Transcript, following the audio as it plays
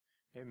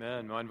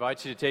Amen. Well, I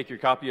invite you to take your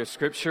copy of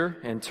Scripture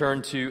and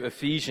turn to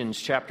Ephesians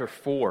chapter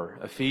 4.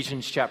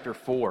 Ephesians chapter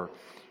 4.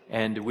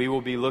 And we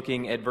will be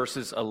looking at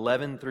verses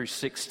 11 through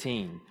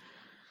 16.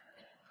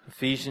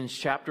 Ephesians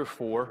chapter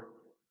 4.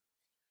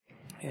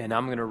 And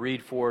I'm going to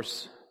read for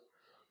us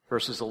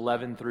verses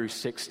 11 through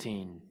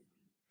 16.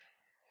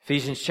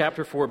 Ephesians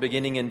chapter 4,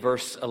 beginning in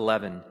verse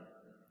 11.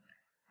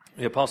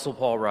 The Apostle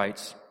Paul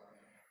writes,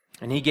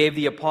 "And he gave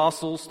the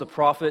apostles, the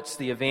prophets,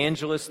 the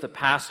evangelists, the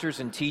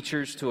pastors, and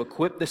teachers to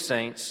equip the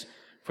saints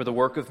for the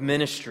work of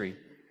ministry,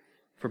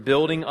 for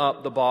building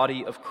up the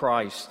body of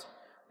Christ,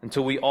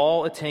 until we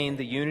all attain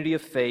the unity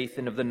of faith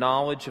and of the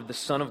knowledge of the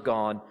Son of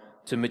God,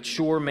 to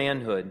mature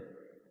manhood,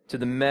 to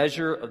the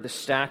measure of the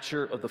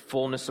stature of the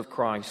fullness of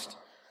Christ,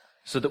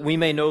 so that we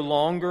may no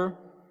longer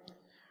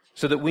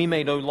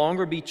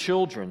be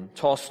children,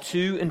 tossed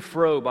to and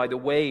fro by the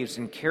waves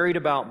and carried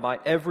about by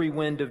every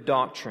wind of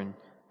doctrine,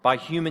 by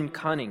human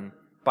cunning,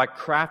 by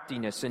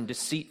craftiness and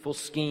deceitful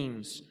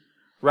schemes.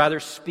 Rather,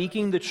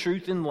 speaking the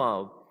truth in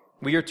love,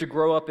 we are to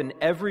grow up in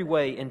every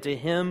way into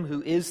Him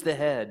who is the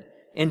head,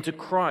 into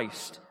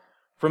Christ,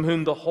 from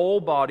whom the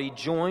whole body,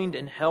 joined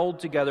and held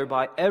together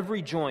by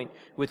every joint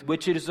with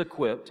which it is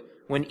equipped,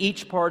 when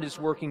each part is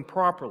working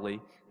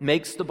properly,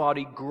 makes the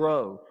body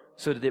grow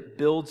so that it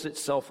builds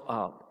itself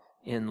up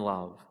in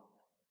love."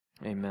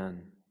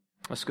 Amen.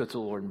 Let's go to the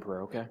Lord in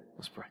prayer, okay?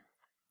 Let's pray.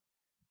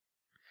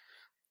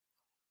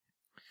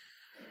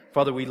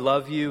 Father, we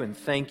love you and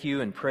thank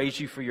you and praise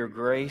you for your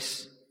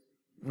grace.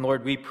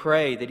 Lord, we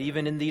pray that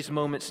even in these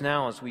moments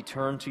now, as we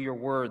turn to your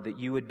word, that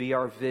you would be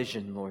our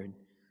vision, Lord,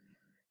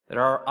 that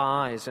our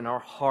eyes and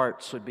our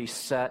hearts would be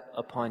set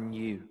upon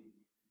you.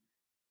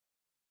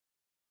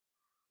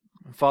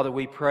 And Father,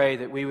 we pray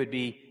that we would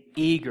be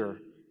eager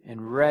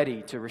and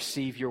ready to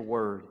receive your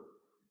word.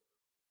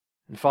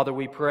 And Father,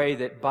 we pray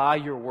that by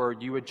your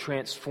word you would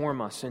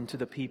transform us into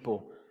the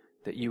people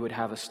that you would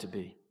have us to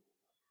be.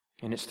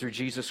 And it's through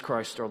Jesus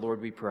Christ our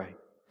Lord we pray.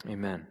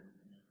 Amen.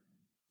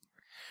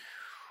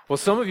 Well,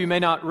 some of you may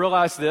not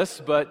realize this,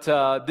 but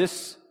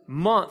this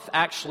month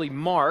actually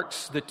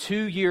marks the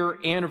 2-year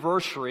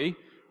anniversary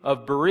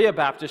of Berea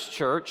Baptist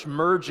Church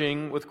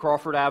merging with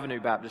Crawford Avenue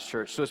Baptist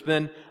Church. So it's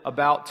been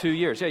about 2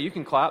 years. Yeah, you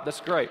can clap.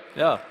 That's great.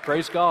 Yeah,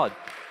 praise God.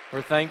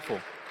 We're thankful.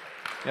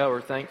 Yeah,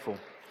 we're thankful.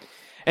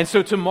 And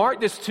so to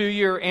mark this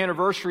 2-year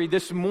anniversary,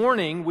 this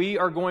morning we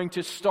are going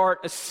to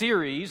start a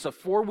series, a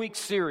 4-week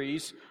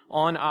series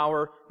on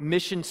our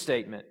mission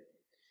statement.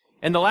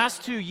 In the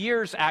last 2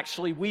 years,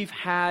 actually, we've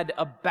had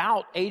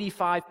about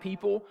 85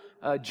 people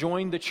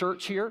join the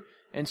church here.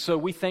 And so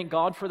we thank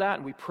God for that,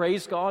 and we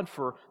praise God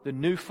for the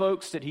new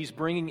folks that He's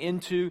bringing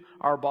into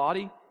our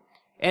body.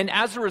 And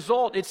as a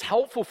result, it's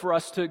helpful for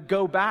us to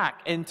go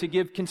back and to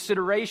give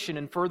consideration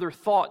and further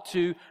thought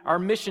to our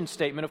mission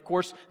statement. Of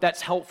course, that's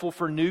helpful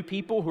for new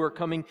people who are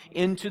coming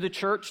into the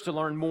church to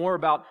learn more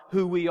about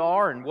who we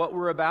are and what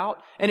we're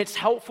about. And it's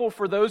helpful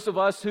for those of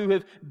us who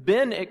have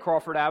been at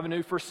Crawford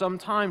Avenue for some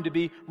time to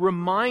be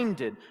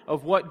reminded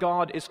of what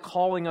God is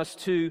calling us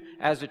to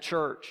as a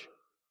church.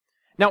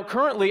 Now,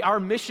 currently, our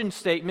mission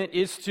statement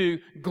is to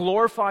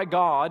glorify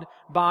God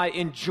by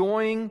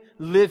enjoying,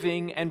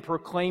 living, and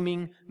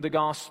proclaiming the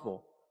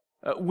gospel.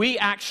 We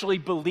actually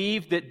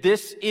believe that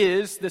this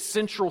is the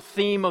central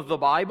theme of the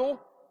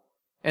Bible,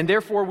 and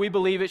therefore we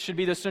believe it should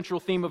be the central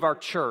theme of our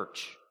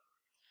church.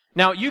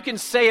 Now, you can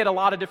say it a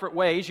lot of different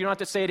ways. You don't have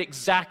to say it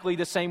exactly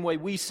the same way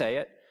we say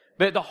it.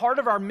 But at the heart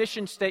of our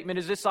mission statement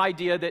is this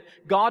idea that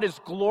God is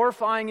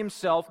glorifying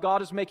Himself,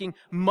 God is making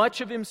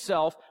much of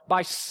Himself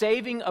by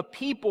saving a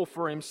people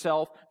for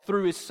Himself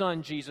through His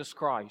Son, Jesus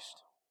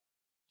Christ.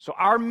 So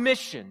our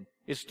mission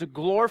is to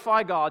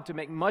glorify God, to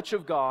make much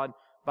of God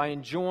by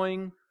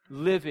enjoying,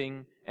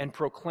 living, and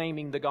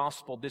proclaiming the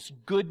gospel, this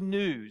good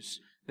news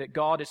that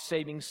God is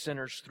saving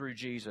sinners through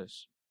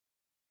Jesus.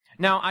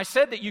 Now, I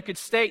said that you could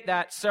state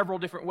that several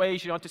different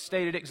ways. You don't have to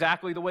state it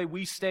exactly the way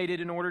we state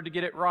it in order to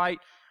get it right.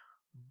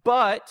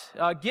 But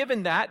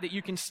given that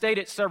you can state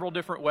it several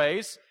different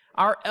ways,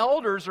 our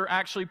elders are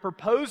actually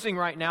proposing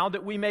right now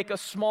that we make a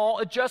small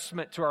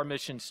adjustment to our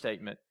mission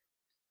statement.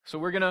 So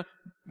we're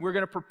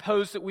gonna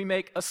propose that we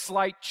make a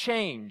slight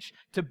change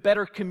to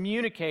better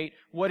communicate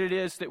what it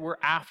is that we're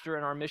after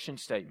in our mission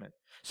statement.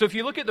 So if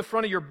you look at the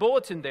front of your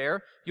bulletin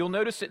there, you'll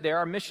notice it there.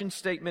 Our mission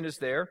statement is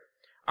there.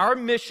 Our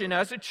mission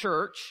as a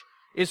church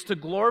is to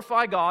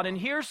glorify God, and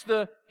here's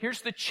the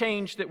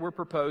change that we're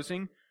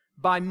proposing: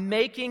 by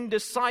making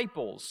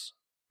disciples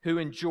who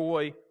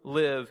enjoy,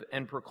 live,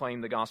 and proclaim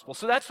the gospel.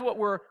 So that's what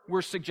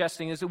we're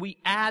suggesting, is that we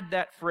add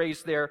that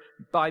phrase there,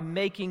 by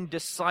making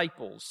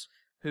disciples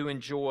who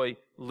enjoy,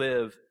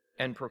 live,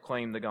 and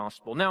proclaim the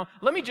gospel. Now,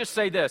 let me just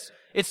say this.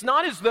 It's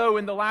not as though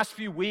in the last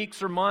few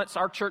weeks or months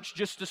our church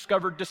just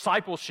discovered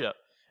discipleship.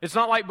 It's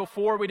not like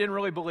before we didn't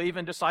really believe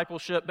in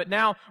discipleship, but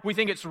now we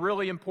think it's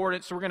really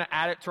important, so we're going to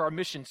add it to our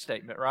mission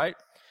statement, right?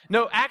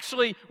 No,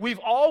 actually, we've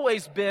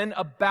always been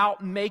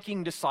about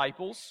making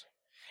disciples.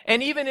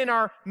 And even in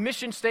our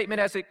mission statement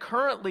as it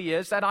currently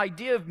is, that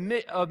idea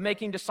of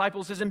making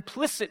disciples is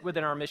implicit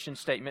within our mission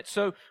statement.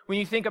 So when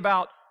you think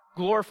about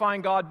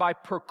glorifying God by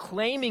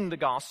proclaiming the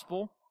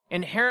gospel.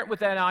 Inherent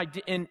with that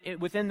idea,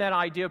 within that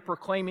idea of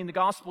proclaiming the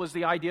gospel is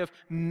the idea of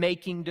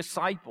making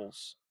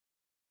disciples.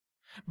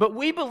 But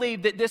we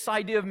believe that this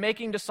idea of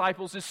making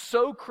disciples is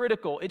so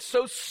critical, it's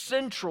so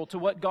central to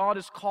what God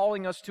is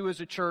calling us to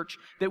as a church,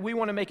 that we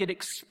want to make it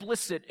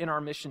explicit in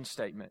our mission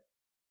statement.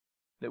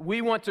 That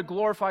we want to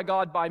glorify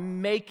God by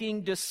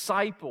making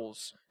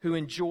disciples who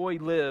enjoy,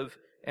 live,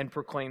 and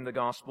proclaim the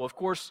gospel. Of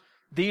course,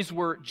 these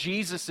were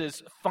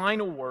Jesus'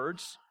 final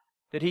words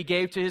that He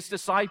gave to His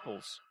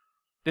disciples.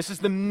 This is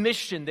the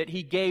mission that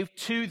He gave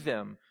to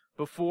them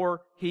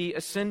before He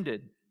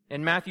ascended.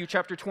 In Matthew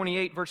chapter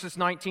 28, verses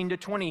 19 to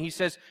 20, He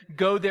says,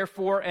 "Go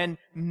therefore and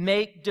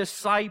make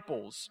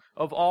disciples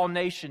of all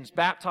nations,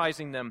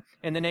 baptizing them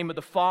in the name of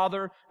the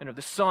Father and of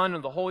the Son and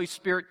of the Holy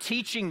Spirit,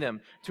 teaching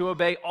them to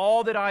obey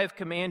all that I have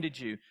commanded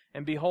you.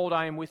 And behold,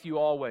 I am with you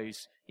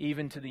always,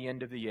 even to the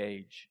end of the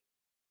age."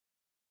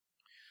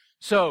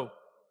 So,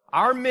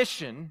 our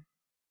mission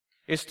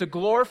is to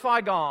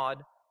glorify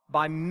God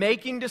by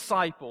making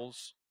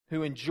disciples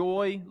who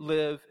enjoy,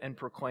 live, and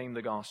proclaim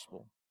the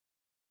gospel.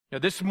 Now,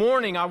 this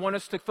morning, I want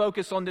us to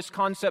focus on this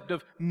concept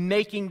of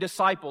making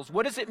disciples.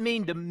 What does it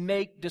mean to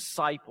make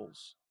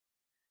disciples?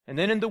 And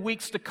then in the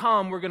weeks to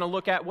come, we're going to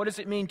look at what does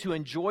it mean to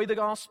enjoy the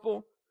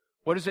gospel?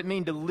 What does it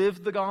mean to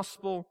live the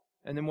gospel?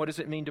 And then what does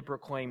it mean to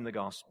proclaim the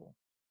gospel?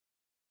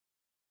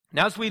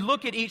 Now, as we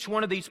look at each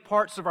one of these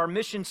parts of our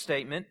mission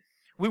statement,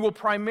 we will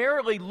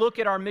primarily look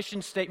at our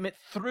mission statement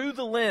through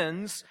the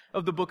lens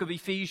of the book of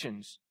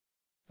Ephesians.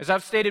 As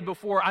I've stated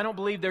before, I don't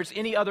believe there's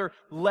any other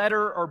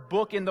letter or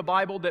book in the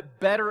Bible that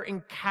better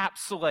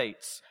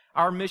encapsulates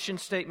our mission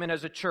statement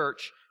as a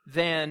church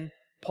than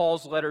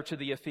Paul's letter to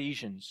the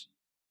Ephesians.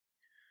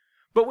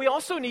 But we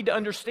also need to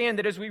understand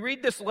that as we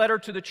read this letter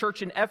to the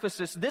church in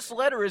Ephesus, this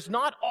letter is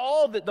not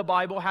all that the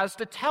Bible has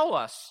to tell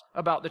us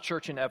about the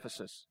church in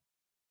Ephesus.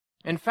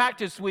 In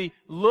fact, as we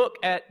look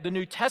at the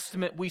New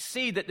Testament, we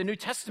see that the New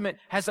Testament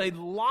has a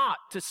lot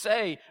to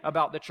say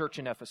about the church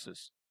in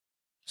Ephesus.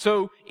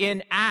 So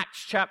in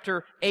Acts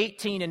chapter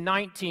 18 and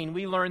 19,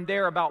 we learn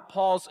there about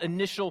Paul's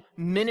initial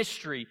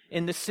ministry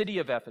in the city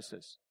of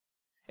Ephesus.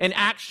 In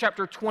Acts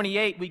chapter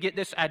 28, we get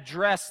this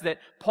address that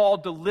Paul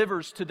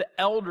delivers to the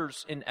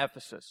elders in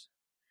Ephesus.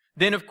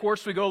 Then, of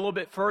course, we go a little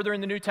bit further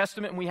in the New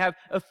Testament and we have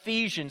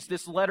Ephesians,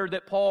 this letter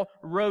that Paul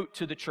wrote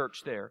to the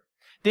church there.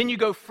 Then you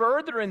go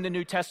further in the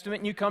New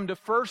Testament and you come to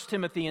 1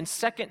 Timothy and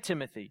 2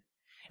 Timothy.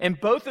 And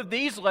both of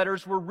these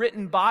letters were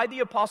written by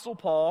the Apostle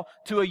Paul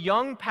to a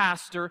young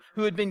pastor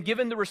who had been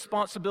given the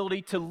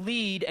responsibility to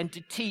lead and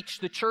to teach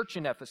the church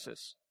in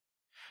Ephesus.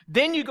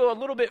 Then you go a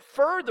little bit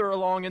further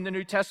along in the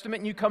New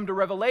Testament and you come to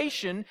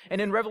Revelation. And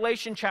in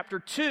Revelation chapter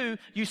 2,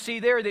 you see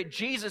there that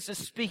Jesus is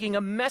speaking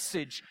a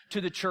message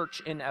to the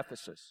church in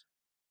Ephesus.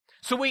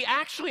 So we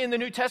actually, in the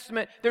New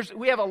Testament,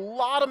 we have a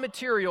lot of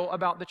material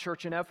about the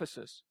church in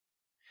Ephesus.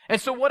 And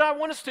so what I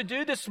want us to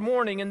do this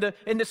morning, in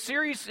the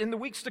series, in the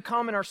weeks to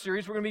come in our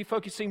series, we're going to be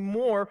focusing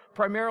more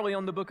primarily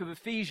on the book of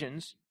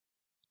Ephesians.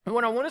 And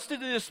what I want us to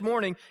do this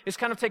morning is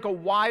kind of take a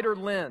wider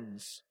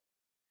lens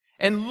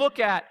and look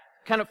at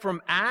kind of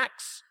from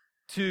Acts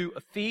to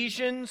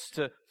Ephesians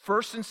to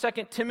 1st and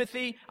 2nd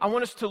Timothy. I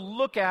want us to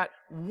look at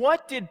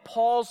what did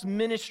Paul's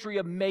ministry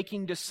of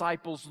making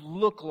disciples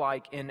look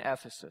like in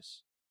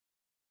Ephesus?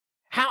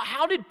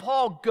 How did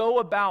Paul go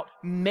about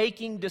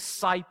making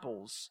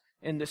disciples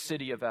in the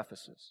city of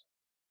Ephesus?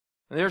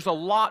 And there's a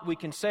lot we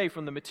can say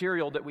from the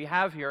material that we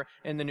have here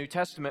in the New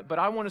Testament, but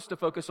I want us to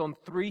focus on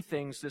three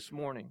things this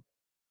morning.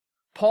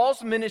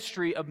 Paul's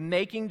ministry of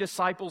making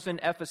disciples in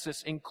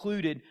Ephesus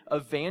included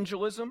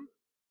evangelism,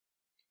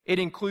 it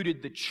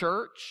included the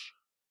church,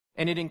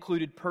 and it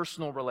included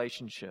personal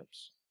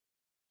relationships.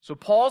 So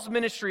Paul's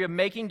ministry of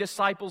making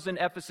disciples in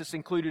Ephesus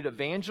included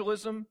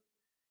evangelism,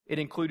 it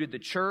included the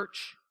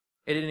church,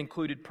 and it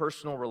included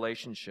personal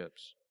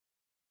relationships.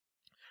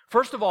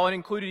 First of all, it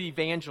included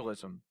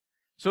evangelism.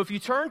 So if you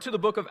turn to the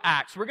book of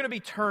Acts, we're going to be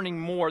turning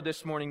more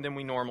this morning than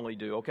we normally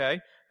do,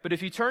 okay? But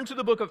if you turn to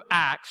the book of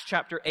Acts,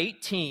 chapter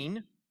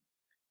 18,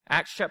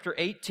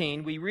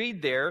 we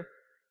read there,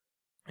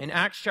 in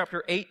Acts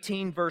chapter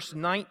 18, verse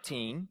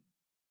 19,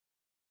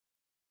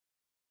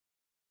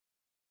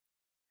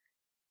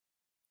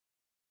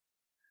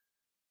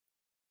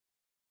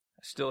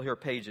 I still hear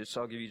pages,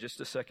 so I'll give you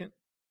just a second.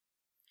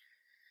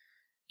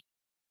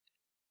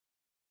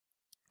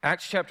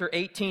 Acts chapter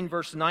 18,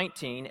 verse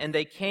 19, "And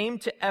they came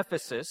to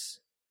Ephesus,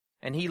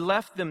 and he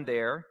left them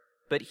there,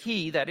 but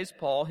he," that is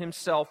Paul,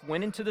 "himself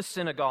went into the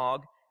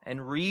synagogue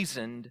and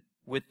reasoned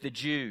with the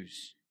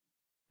Jews."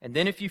 And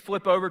then if you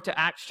flip over to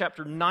Acts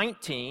chapter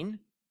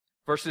 19,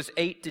 verses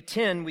 8 to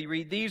 10, we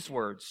read these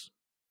words.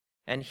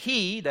 "And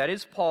he," that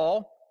is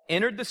Paul,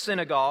 "entered the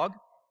synagogue,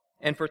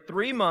 and for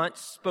 3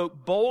 months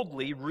spoke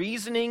boldly,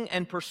 reasoning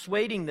and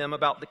persuading them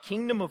about the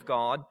kingdom of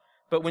God.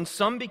 But when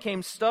some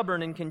became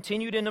stubborn and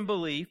continued in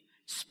unbelief,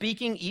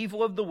 speaking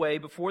evil of the way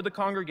before the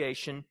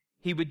congregation,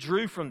 he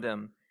withdrew from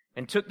them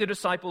and took the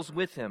disciples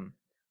with him,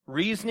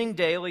 reasoning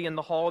daily in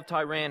the hall of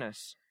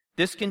Tyrannus.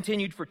 This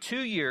continued for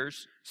 2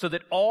 years, so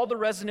that all the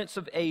residents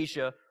of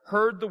Asia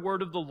heard the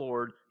word of the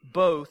Lord,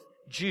 both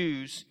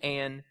Jews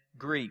and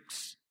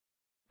Greeks.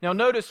 Now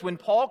notice, when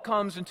Paul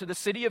comes into the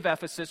city of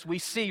Ephesus, we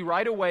see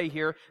right away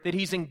here that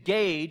he's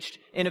engaged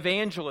in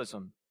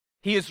evangelism.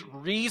 He is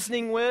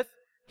reasoning with,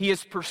 he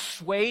is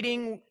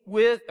persuading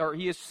with, or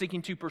he is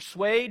seeking to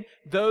persuade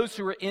those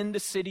who are in the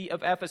city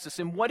of Ephesus.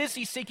 And what is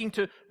he seeking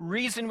to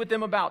reason with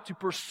them about, to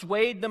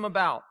persuade them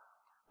about?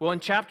 Well, in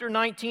chapter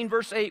 19,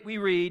 verse 8, we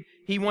read,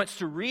 he wants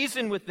to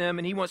reason with them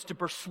and he wants to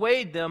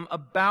persuade them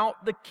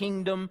about the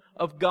kingdom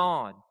of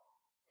God.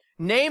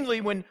 Namely,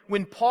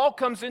 when Paul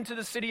comes into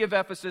the city of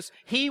Ephesus,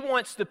 he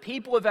wants the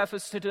people of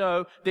Ephesus to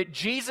know that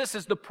Jesus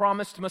is the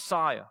promised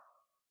Messiah,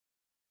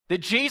 that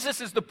Jesus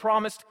is the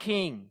promised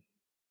King,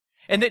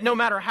 and that no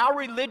matter how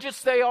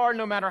religious they are,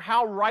 no matter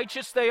how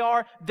righteous they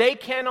are, they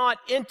cannot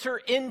enter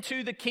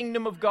into the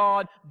kingdom of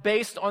God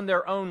based on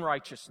their own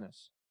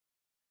righteousness.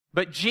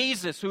 But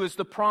Jesus, who is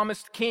the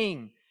promised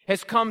King,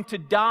 has come to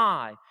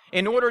die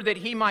in order that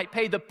he might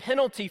pay the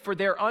penalty for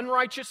their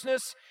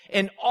unrighteousness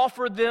and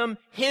offer them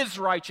his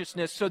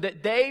righteousness so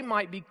that they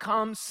might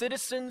become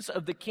citizens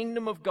of the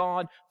kingdom of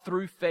God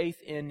through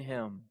faith in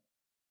him.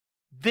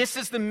 This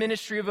is the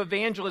ministry of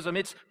evangelism.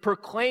 It's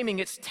proclaiming,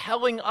 it's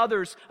telling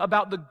others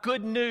about the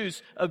good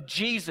news of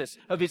Jesus,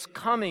 of his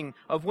coming,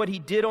 of what he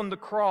did on the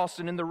cross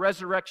and in the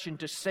resurrection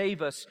to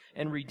save us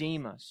and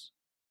redeem us.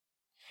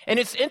 And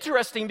it's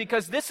interesting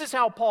because this is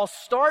how Paul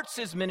starts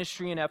his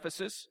ministry in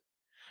Ephesus.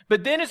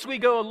 But then as we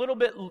go a little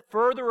bit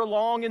further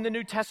along in the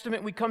New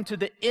Testament, we come to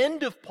the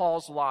end of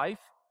Paul's life.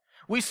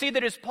 We see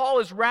that as Paul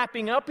is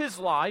wrapping up his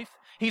life,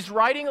 he's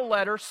writing a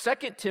letter, 2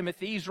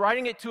 Timothy. He's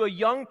writing it to a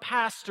young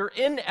pastor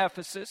in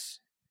Ephesus.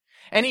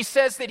 And he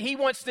says that he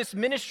wants this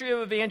ministry of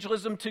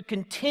evangelism to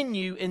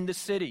continue in the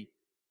city.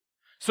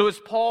 So as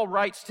Paul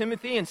writes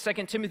Timothy in 2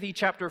 Timothy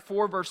chapter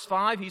 4, verse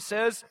 5, he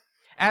says,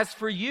 "As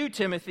for you,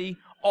 Timothy,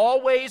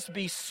 always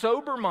be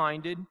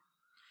sober-minded,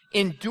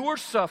 endure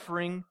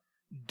suffering,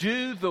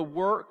 do the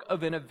work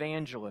of an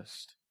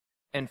evangelist,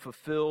 and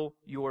fulfill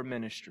your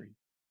ministry."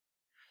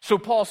 So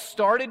Paul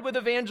started with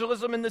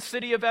evangelism in the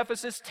city of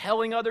Ephesus,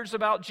 telling others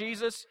about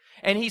Jesus,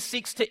 and he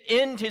seeks to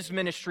end his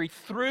ministry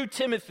through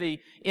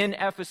Timothy in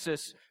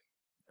Ephesus,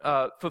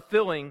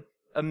 fulfilling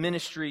a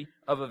ministry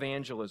of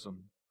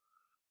evangelism.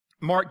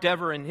 Mark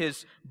Dever, in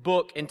his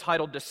book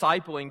entitled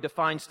Discipling,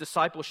 defines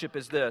discipleship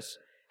as this: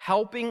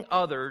 helping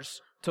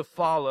others to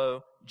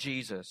follow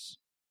Jesus.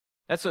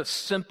 That's a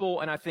simple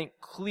and I think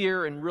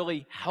clear and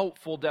really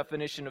helpful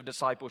definition of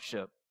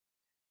discipleship.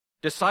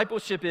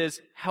 Discipleship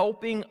is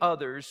helping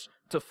others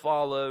to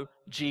follow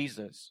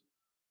Jesus.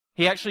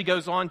 He actually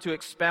goes on to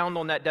expound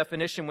on that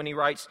definition when he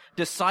writes,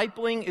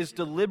 "Discipling is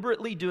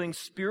deliberately doing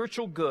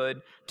spiritual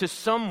good to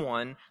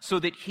someone so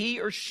that he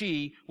or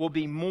she will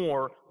be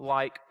more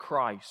like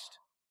Christ."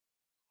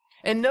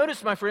 And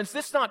notice, my friends,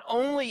 this not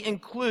only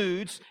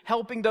includes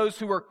helping those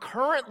who are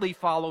currently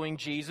following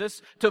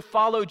Jesus to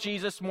follow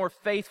Jesus more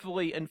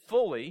faithfully and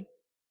fully,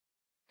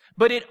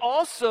 but it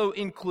also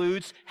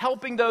includes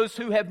helping those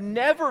who have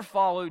never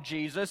followed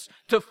Jesus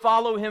to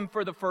follow him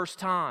for the first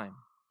time.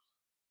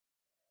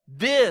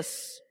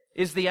 This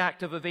is the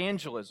act of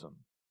evangelism.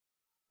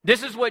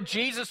 This is what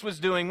Jesus was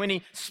doing when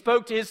he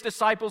spoke to his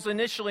disciples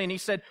initially and he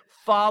said,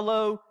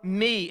 "Follow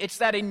me." It's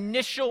that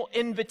initial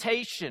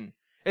invitation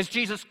as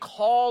Jesus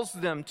calls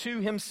them to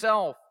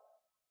himself.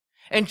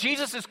 And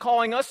Jesus is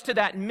calling us to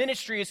that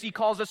ministry as he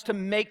calls us to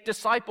make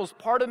disciples.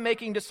 Part of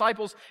making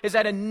disciples is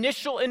that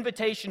initial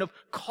invitation of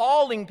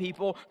calling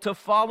people to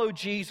follow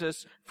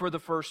Jesus for the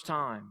first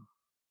time.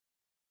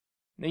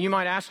 Now you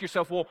might ask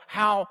yourself, well,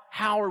 how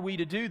are we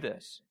to do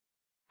this?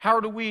 How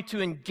are we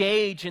to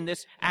engage in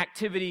this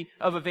activity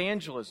of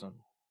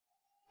evangelism?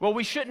 Well,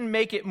 we shouldn't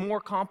make it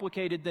more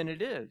complicated than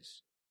it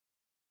is.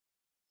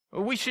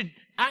 We should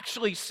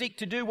actually seek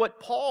to do what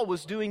Paul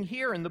was doing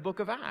here in the book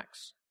of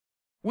Acts.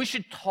 We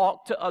should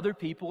talk to other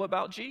people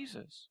about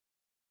Jesus.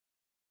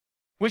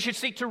 We should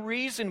seek to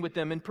reason with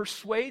them and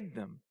persuade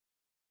them.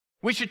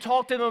 We should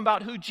talk to them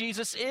about who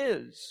Jesus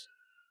is.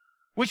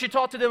 We should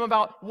talk to them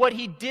about what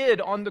he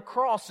did on the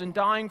cross in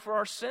dying for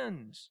our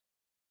sins.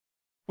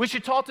 We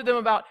should talk to them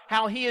about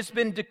how he has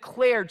been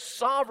declared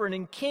sovereign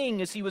and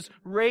king as he was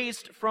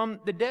raised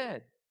from the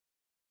dead.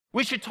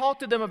 We should talk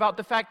to them about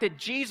the fact that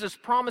Jesus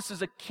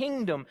promises a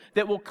kingdom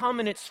that will come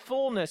in its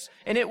fullness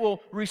and it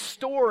will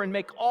restore and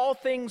make all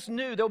things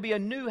new. There'll be a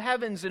new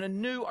heavens and a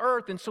new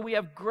earth, and so we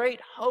have great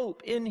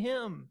hope in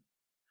him.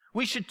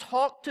 We should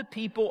talk to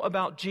people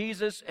about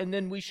Jesus, and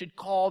then we should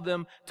call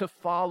them to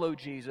follow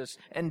Jesus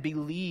and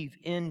believe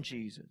in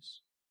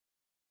Jesus.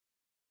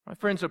 My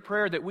friends, a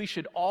prayer that we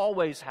should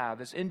always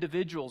have as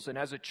individuals and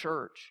as a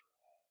church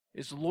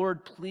is,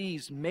 "Lord,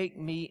 please make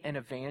me an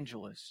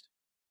evangelist.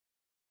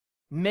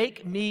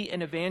 Make me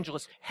an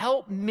evangelist.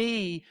 Help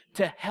me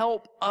to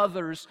help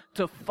others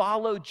to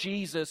follow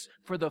Jesus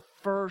for the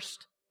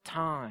first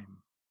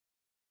time."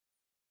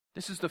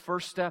 This is the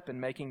first step in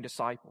making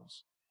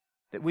disciples,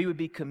 that we would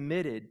be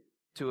committed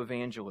to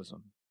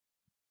evangelism.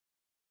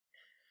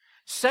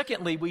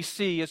 Secondly, we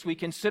see as we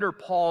consider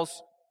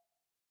Paul's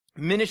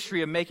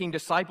ministry of making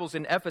disciples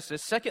in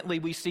Ephesus. Secondly,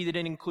 we see that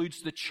it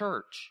includes the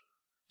church.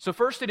 So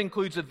first, it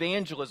includes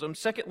evangelism.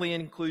 Secondly,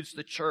 it includes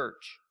the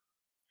church.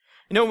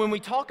 You know, when we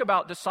talk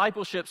about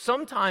discipleship,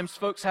 sometimes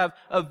folks have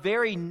a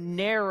very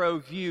narrow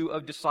view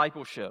of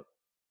discipleship.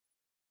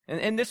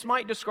 And this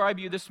might describe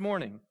you this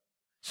morning.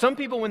 Some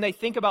people, when they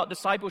think about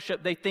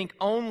discipleship, they think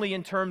only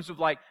in terms of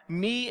like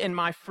me and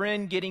my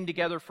friend getting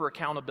together for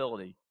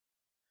accountability.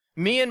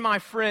 Me and my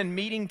friend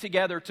meeting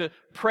together to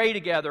pray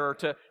together or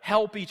to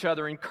help each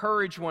other,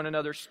 encourage one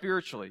another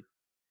spiritually.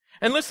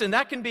 And listen,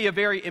 that can be a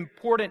very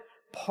important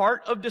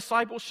part of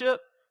discipleship,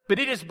 but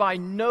it is by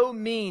no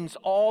means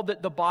all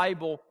that the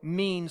Bible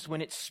means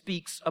when it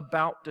speaks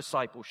about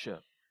discipleship.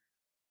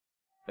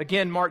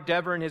 Again, Mark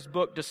Dever in his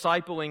book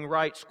Discipling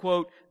writes,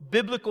 quote,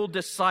 "Biblical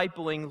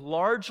discipling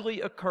largely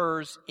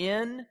occurs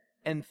in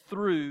and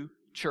through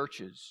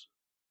churches."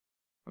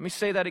 Let me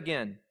say that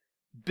again.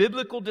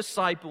 Biblical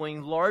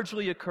discipling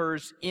largely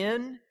occurs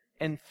in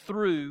and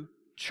through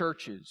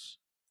churches.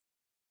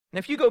 And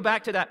if you go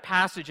back to that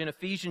passage in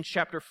Ephesians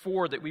chapter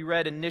 4 that we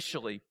read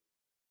initially,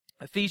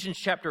 Ephesians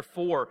chapter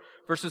 4,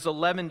 verses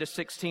 11 to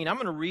 16, I'm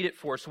going to read it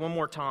for us one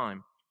more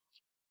time.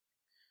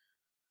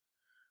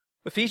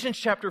 Ephesians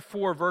chapter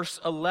 4, verse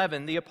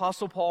 11, the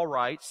Apostle Paul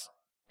writes,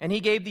 "And he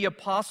gave the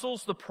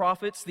apostles, the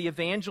prophets, the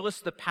evangelists,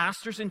 the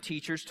pastors and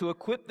teachers to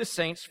equip the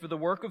saints for the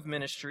work of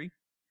ministry,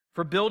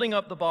 for building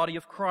up the body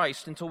of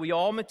Christ until we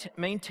all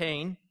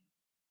attain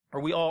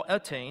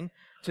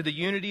to the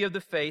unity of the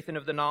faith and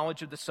of the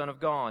knowledge of the Son of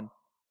God,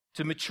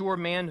 to mature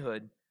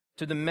manhood,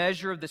 to the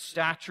measure of the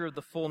stature of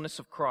the fullness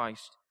of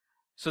Christ,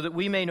 so that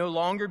we may no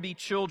longer be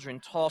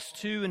children tossed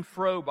to and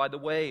fro by the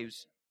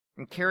waves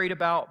and carried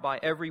about by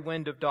every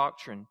wind of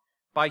doctrine,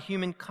 by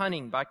human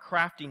cunning, by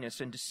craftiness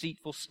and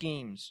deceitful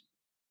schemes.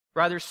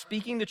 Rather,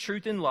 speaking the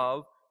truth in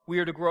love, we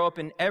are to grow up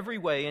in every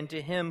way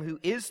into Him who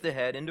is the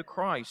head, into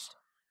Christ,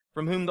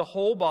 from whom the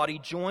whole body,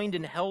 joined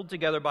and held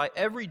together by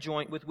every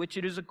joint with which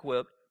it is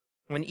equipped,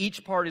 when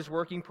each part is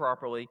working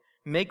properly,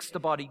 makes the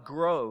body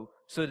grow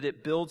so that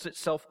it builds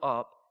itself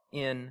up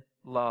in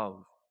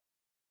love."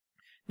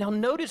 Now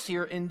notice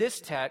here in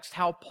this text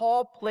how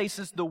Paul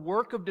places the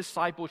work of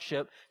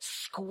discipleship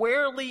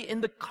squarely in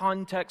the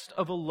context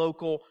of a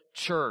local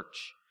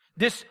church.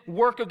 This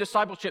work of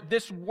discipleship,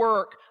 this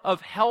work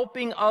of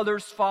helping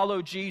others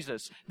follow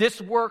Jesus, this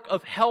work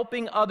of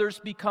helping others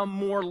become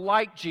more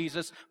like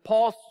Jesus,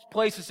 Paul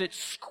places it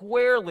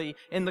squarely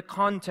in the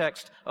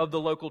context of the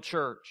local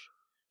church.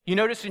 You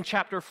notice in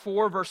chapter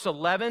 4, verse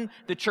 11,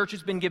 the church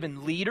has been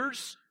given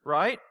leaders,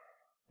 right?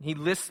 He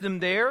lists them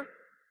there.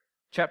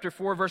 Chapter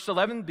 4, verse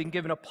 11, been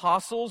given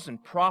apostles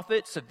and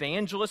prophets,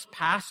 evangelists,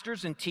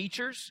 pastors, and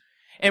teachers.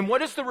 And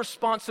what is the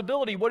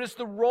responsibility? What is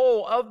the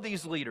role of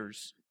these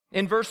leaders?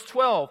 In verse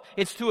 12,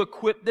 it's to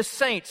equip the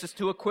saints. It's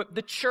to equip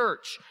the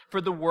church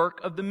for the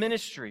work of the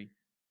ministry.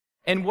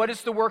 And what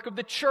is the work of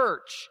the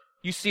church?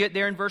 You see it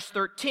there in verse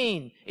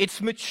 13. It's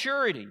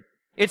maturity.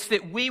 It's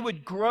that we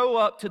would grow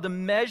up to the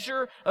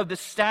measure of the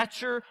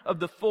stature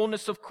of the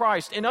fullness of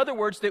Christ. In other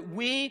words, that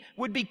we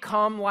would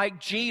become like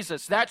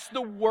Jesus. That's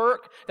the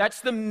work,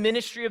 that's the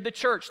ministry of the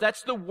church.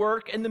 That's the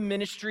work and the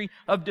ministry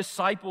of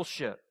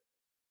discipleship.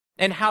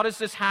 And how does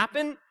this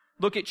happen?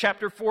 Look at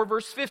chapter 4,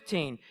 verse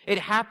 15. It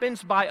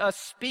happens by us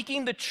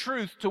speaking the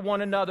truth to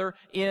one another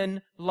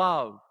in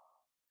love.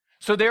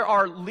 So there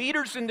are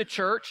leaders in the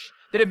church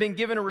that have been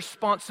given a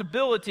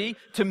responsibility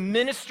to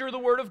minister the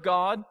Word of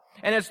God.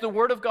 And as the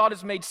Word of God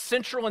is made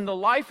central in the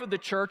life of the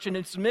church and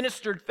it's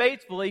ministered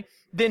faithfully,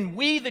 then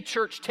we, the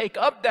church, take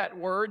up that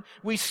Word,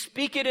 we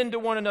speak it into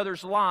one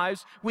another's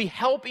lives, we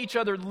help each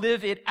other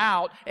live it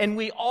out, and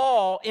we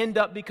all end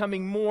up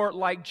becoming more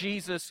like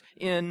Jesus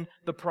in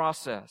the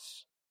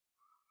process.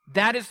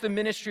 That is the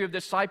ministry of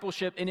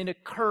discipleship, and it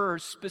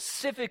occurs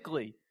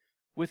specifically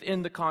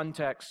within the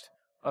context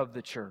of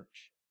the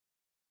church.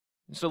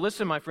 And so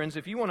listen, my friends,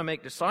 if you want to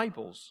make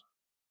disciples,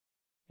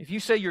 if you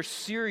say you're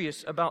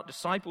serious about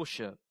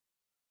discipleship,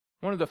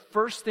 one of the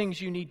first things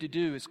you need to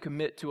do is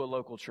commit to a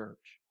local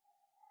church.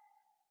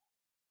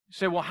 You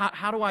say, well,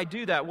 how do I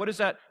do that? What does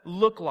that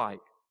look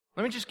like?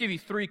 Let me just give you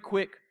 3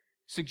 quick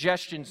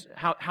suggestions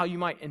how you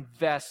might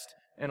invest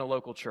in a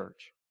local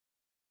church.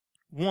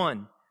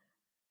 1,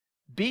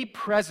 be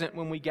present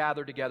when we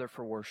gather together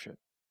for worship.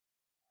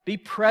 Be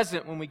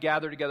present when we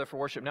gather together for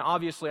worship. Now,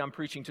 obviously, I'm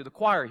preaching to the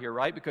choir here,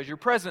 right? Because you're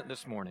present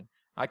this morning.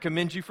 I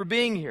commend you for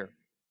being here.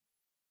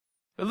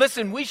 But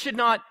listen, we should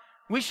not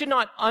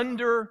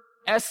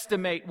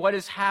underestimate what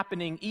is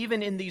happening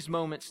even in these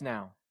moments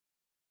now.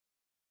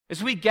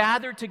 As we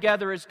gather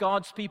together as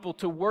God's people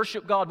to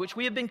worship God, which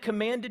we have been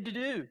commanded to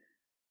do,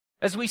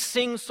 as we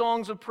sing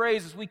songs of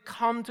praise, as we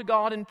come to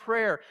God in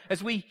prayer,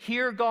 as we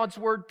hear God's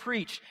word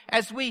preached,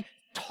 as we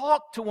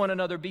talk to one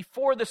another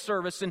before the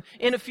service and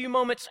in a few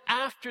moments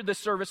after the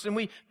service, and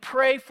we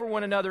pray for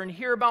one another and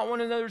hear about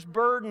one another's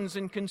burdens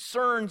and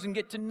concerns and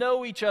get to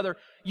know each other.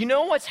 You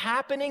know what's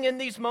happening in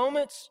these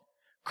moments?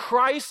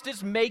 Christ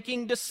is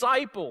making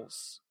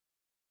disciples.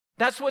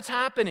 That's what's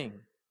happening.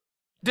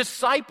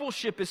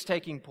 Discipleship is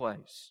taking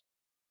place.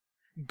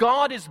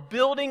 God is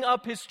building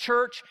up His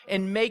church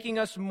and making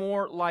us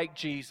more like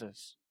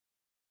Jesus.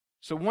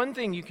 So one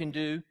thing you can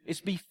do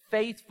is be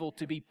faithful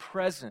to be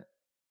present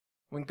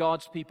when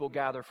God's people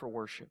gather for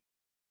worship.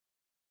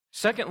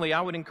 Secondly,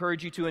 I would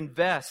encourage you to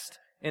invest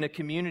in a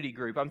community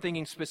group. I'm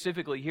thinking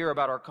specifically here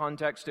about our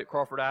context at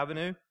Crawford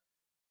Avenue.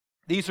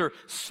 These are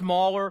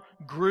smaller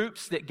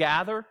groups that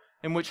gather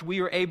in which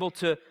we are able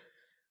to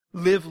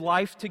live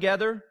life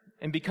together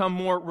and become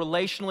more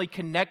relationally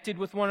connected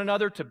with one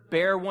another, to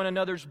bear one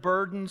another's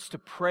burdens, to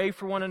pray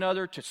for one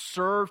another, to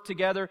serve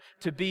together,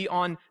 to be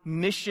on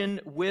mission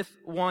with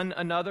one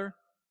another.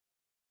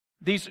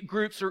 These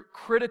groups are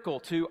critical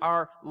to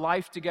our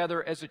life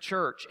together as a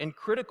church and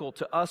critical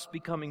to us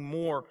becoming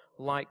more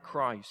like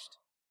Christ.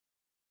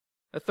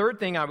 The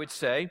third thing I would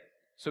say,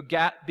 so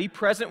be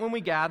present when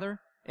we gather.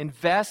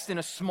 Invest in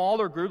a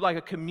smaller group, like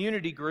a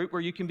community group,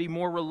 where you can be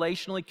more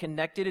relationally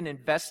connected and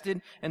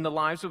invested in the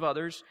lives of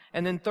others.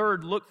 And then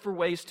third, look for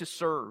ways to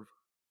serve.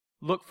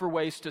 Look for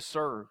ways to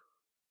serve.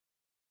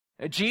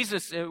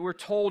 Jesus, we're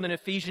told in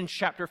Ephesians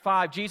chapter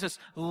 5, Jesus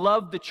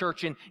loved the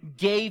church and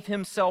gave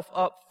Himself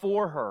up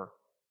for her.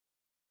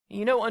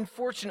 You know,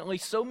 unfortunately,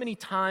 so many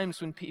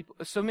times when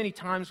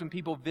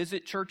people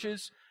visit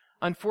churches,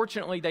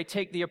 unfortunately, they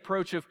take the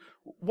approach of,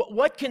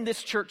 what can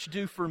this church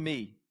do for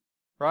me?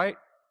 Right?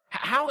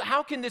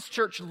 How can this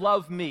church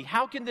love me?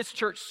 How can this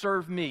church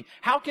serve me?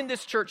 How can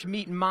this church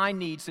meet my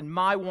needs and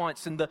my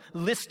wants and the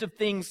list of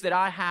things that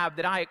I have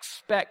that I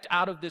expect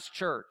out of this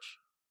church?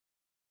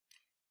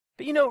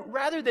 But you know,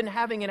 rather than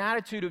having an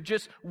attitude of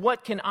just,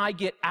 what can I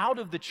get out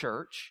of the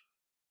church?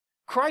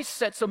 Christ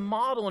sets a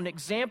model, an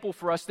example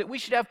for us that we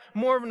should have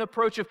more of an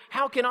approach of,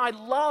 how can I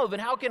love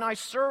and how can I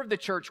serve the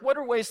church? What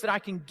are ways that I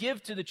can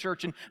give to the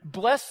church and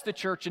bless the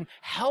church and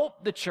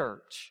help the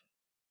church?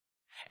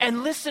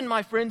 And listen,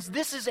 my friends,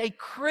 this is a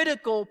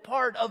critical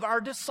part of our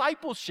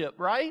discipleship,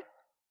 right?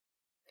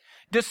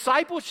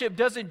 Discipleship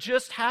doesn't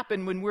just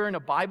happen when we're in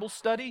a Bible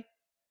study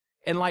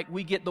and like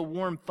we get the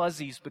warm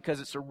fuzzies because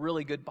it's a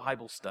really good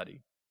Bible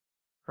study,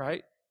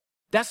 right?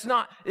 That's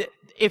not,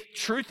 if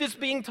truth is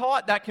being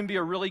taught, that can be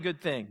a really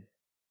good thing.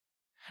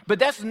 But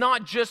that's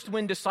not just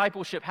when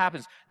discipleship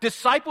happens.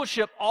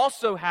 Discipleship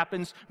also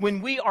happens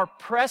when we are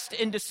pressed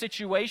into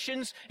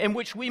situations in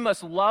which we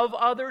must love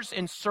others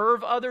and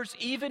serve others,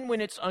 even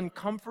when it's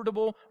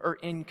uncomfortable or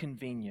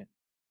inconvenient.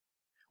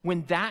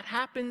 When that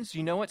happens,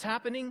 you know what's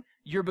happening?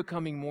 You're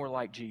becoming more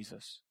like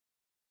Jesus.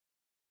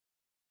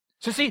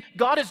 So see,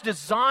 God has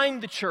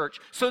designed the church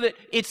so that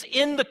it's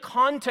in the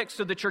context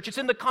of the church, it's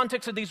in the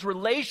context of these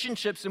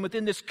relationships and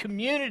within this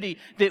community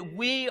that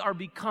we are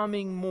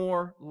becoming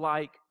more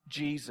like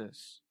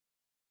Jesus.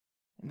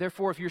 And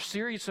therefore, if you're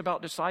serious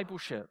about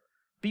discipleship,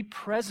 be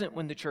present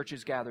when the church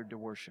is gathered to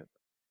worship.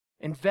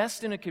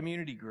 Invest in a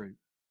community group.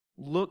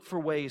 Look for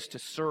ways to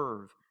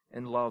serve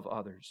and love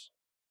others.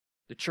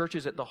 The church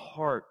is at the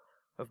heart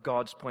of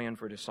God's plan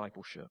for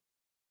discipleship.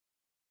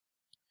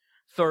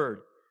 Third,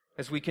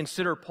 as we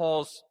consider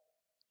Paul's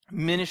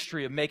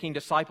ministry of making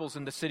disciples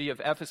in the city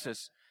of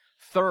Ephesus,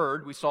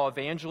 third, we saw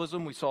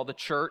evangelism, we saw the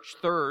church.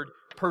 Third,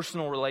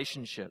 personal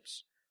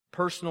relationships.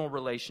 Personal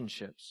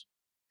relationships.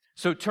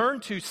 So turn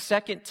to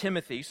 2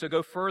 Timothy. So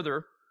go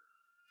further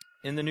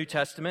in the New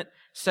Testament.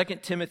 2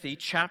 Timothy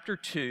chapter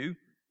 2,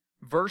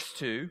 verse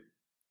 2.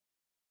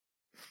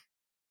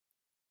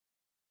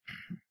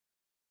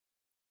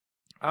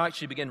 I'll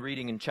actually begin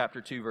reading in chapter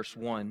 2, verse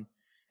 1.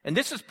 And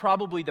this is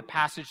probably the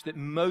passage that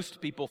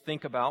most people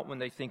think about when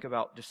they think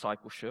about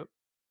discipleship.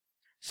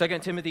 2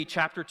 Timothy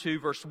chapter 2,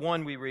 verse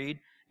 1, we read,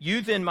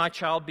 "You then, my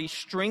child, be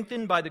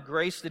strengthened by the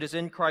grace that is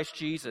in Christ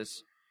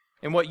Jesus.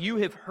 And what you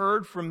have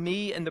heard from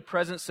me in the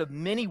presence of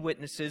many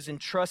witnesses,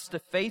 entrust to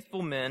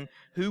faithful men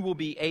who will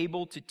be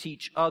able to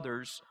teach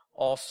others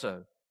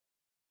also."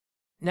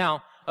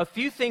 Now, a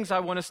few things I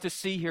want us to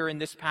see here in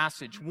this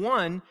passage.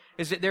 One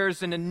is that there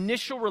is an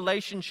initial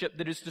relationship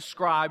that is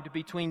described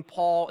between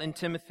Paul and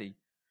Timothy.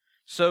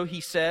 So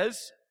he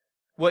says,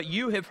 what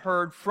you have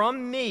heard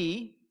from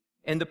me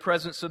in the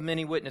presence of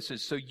many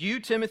witnesses. So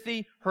you,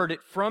 Timothy, heard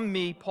it from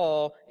me,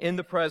 Paul, in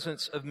the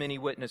presence of many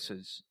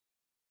witnesses.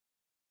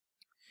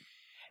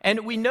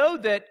 And we know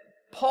that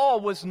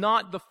Paul was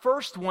not the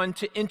first one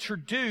to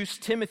introduce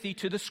Timothy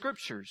to the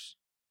Scriptures.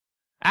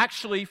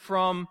 Actually,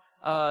 from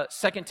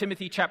 2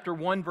 Timothy chapter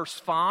 1, verse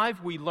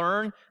 5, we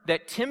learn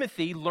that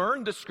Timothy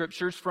learned the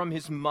Scriptures from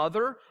his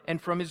mother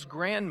and from his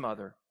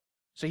grandmother.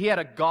 So he had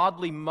a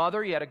godly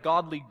mother, he had a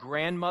godly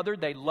grandmother.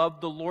 They loved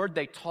the Lord.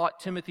 They taught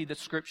Timothy the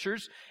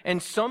Scriptures.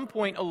 And some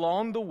point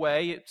along the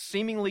way,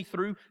 seemingly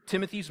through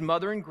Timothy's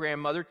mother and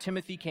grandmother,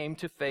 Timothy came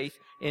to faith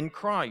in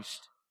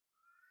Christ.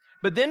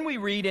 But then we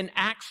read in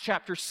Acts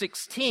chapter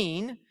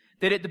 16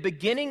 that at the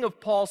beginning of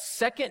Paul's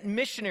second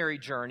missionary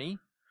journey,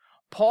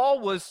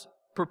 Paul was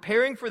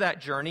preparing for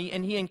that journey,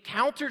 and he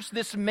encounters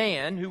this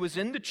man who was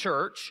in the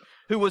church,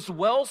 who was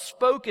well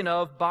spoken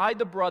of by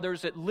the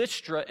brothers at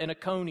Lystra and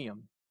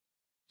Iconium.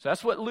 So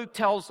that's what Luke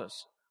tells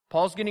us.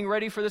 Paul's getting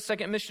ready for the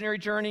second missionary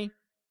journey.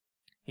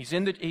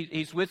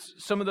 He's with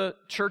some of the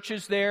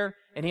churches there,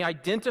 and he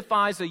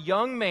identifies a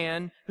young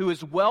man who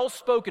is well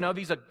spoken of.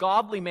 He's a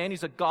godly man.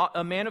 He's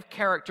a man of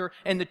character,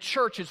 and the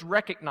church has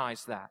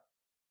recognized that.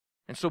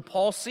 And so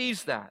Paul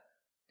sees that.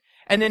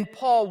 And then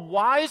Paul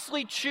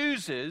wisely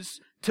chooses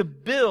to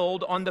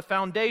build on the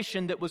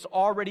foundation that was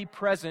already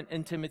present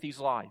in Timothy's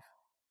life.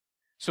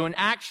 So in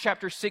Acts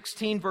chapter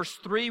 16, verse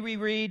 3, we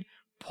read,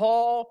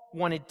 Paul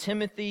wanted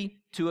Timothy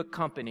to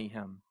accompany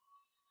him.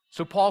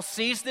 So Paul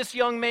sees this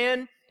young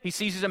man. He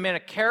sees he's a man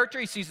of character.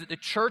 He sees that the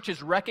church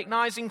is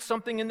recognizing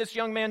something in this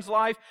young man's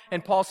life.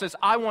 And Paul says,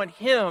 I want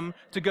him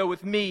to go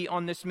with me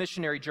on this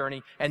missionary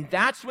journey. And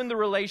that's when the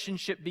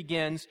relationship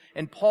begins.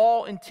 And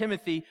Paul and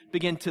Timothy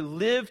begin to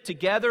live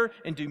together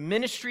and do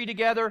ministry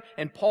together.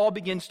 And Paul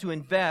begins to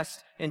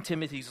invest in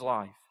Timothy's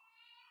life.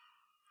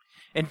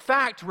 In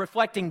fact,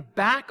 reflecting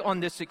back on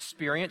this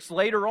experience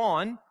later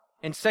on,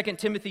 in 2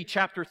 Timothy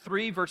chapter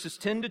 3, verses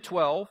 10 to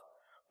 12,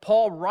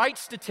 Paul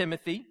writes to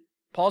Timothy.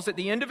 Paul's at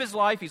the end of his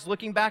life. He's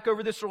looking back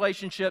over this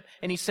relationship,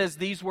 and he says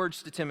these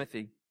words to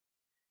Timothy.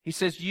 He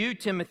says, You,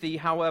 Timothy,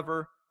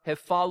 however, have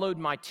followed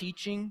my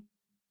teaching,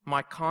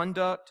 my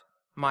conduct,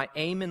 my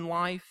aim in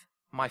life,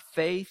 my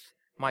faith,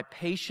 my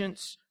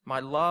patience, my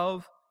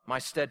love, my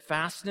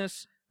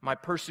steadfastness, my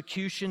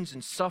persecutions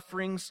and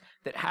sufferings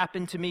that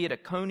happened to me at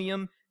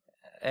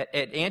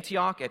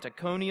Antioch, at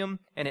Iconium,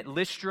 and at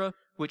Lystra,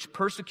 which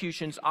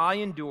persecutions I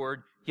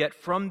endured, yet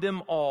from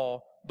them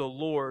all the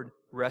Lord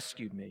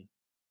rescued me.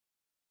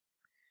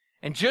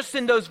 And just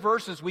in those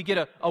verses, we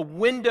get a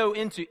window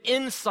into,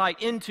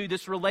 insight into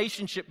this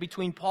relationship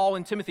between Paul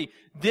and Timothy.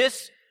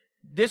 This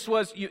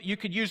was, you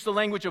could use the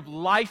language of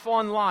life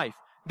on life.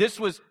 This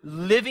was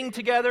living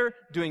together,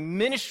 doing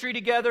ministry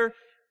together.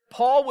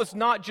 Paul was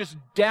not just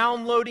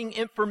downloading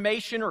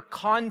information or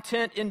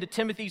content into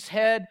Timothy's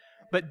head,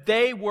 but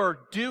they were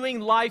doing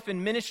life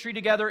and ministry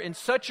together in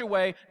such a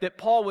way that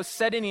Paul was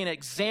setting an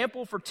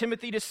example for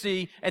Timothy to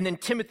see, and then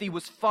Timothy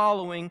was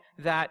following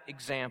that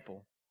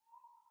example.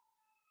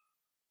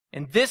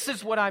 And this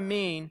is what I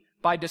mean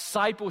by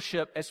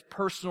discipleship as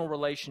personal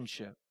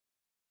relationship.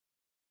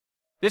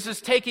 This is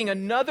taking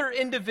another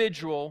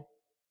individual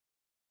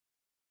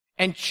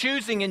and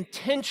choosing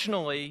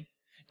intentionally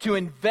to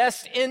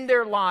invest in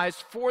their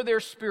lives for their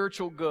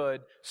spiritual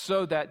good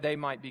so that they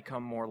might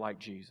become more like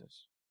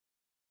Jesus.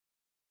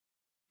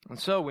 And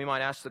so we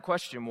might ask the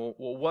question, well,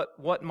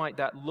 what might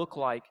that look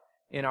like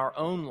in our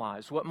own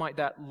lives? What might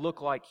that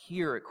look like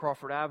here at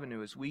Crawford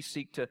Avenue as we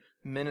seek to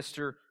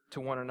minister to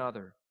one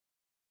another?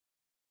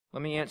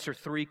 Let me answer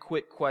 3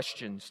 quick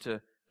questions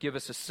to give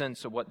us a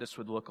sense of what this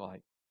would look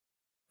like.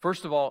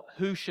 First of all,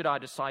 who should I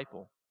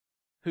disciple?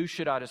 Who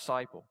should I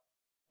disciple?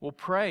 Well,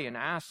 pray and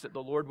ask that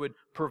the Lord would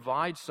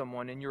provide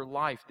someone in your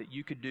life that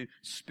you could do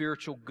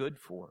spiritual good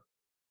for.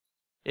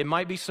 It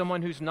might be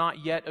someone who's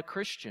not yet a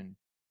Christian.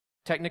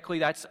 Technically,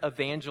 that's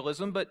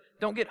evangelism, but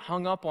don't get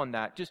hung up on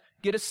that. Just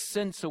get a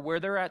sense of where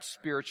they're at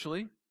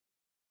spiritually,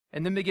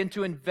 and then begin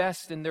to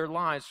invest in their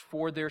lives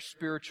for their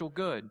spiritual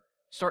good.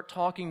 Start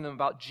talking to them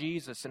about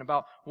Jesus and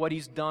about what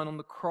He's done on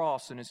the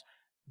cross and His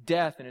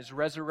death and His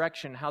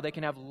resurrection, how they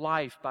can have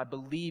life by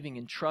believing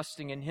and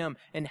trusting in Him,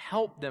 and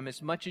help them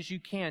as much as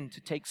you can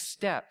to take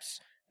steps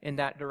in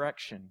that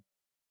direction.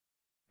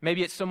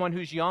 Maybe it's someone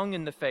who's young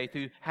in the faith,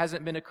 who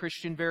hasn't been a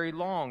Christian very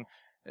long.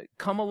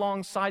 Come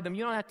alongside them.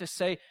 You don't have to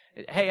say,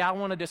 hey, I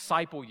want to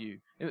disciple you.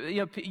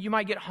 You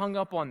might get hung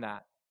up on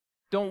that.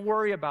 Don't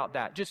worry about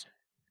that. Just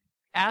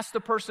ask the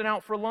person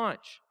out for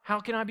lunch.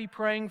 How can I be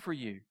praying for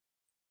you?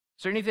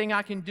 Is there anything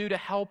I can do to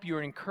help you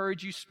or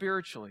encourage you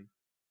spiritually?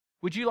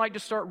 Would you like to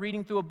start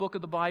reading through a book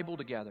of the Bible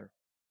together?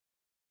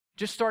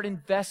 Just start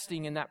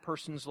investing in that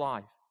person's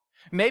life.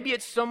 Maybe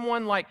it's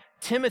someone like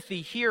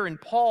Timothy here and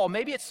Paul.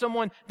 Maybe it's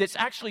someone that's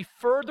actually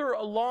further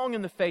along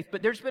in the faith,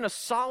 but there's been a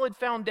solid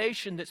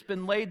foundation that's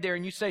been laid there.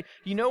 And you say,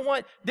 you know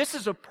what? This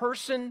is a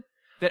person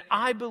that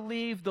I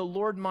believe the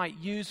Lord might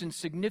use in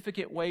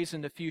significant ways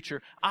in the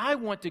future. I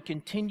want to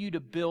continue to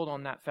build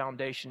on that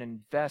foundation and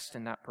invest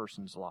in that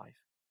person's life.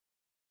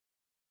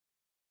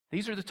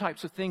 These are the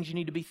types of things you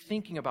need to be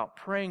thinking about,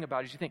 praying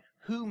about as you think,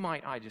 who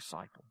might I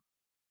disciple?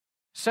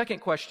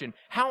 Second question,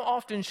 how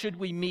often should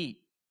we meet?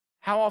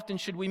 How often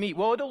should we meet?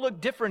 Well, it'll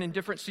look different in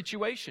different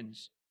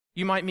situations.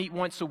 You might meet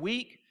once a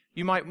week.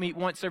 You might meet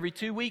once every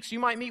 2 weeks. You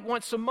might meet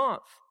once a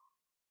month.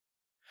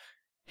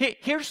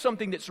 Here's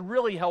something that's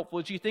really helpful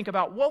as you think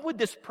about what would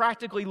this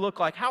practically look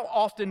like? How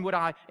often would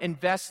I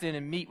invest in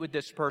and meet with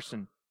this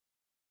person?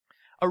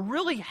 A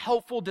really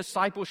helpful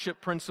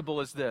discipleship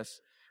principle is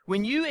this.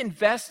 When you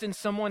invest in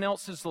someone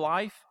else's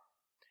life,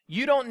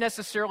 you don't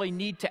necessarily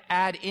need to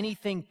add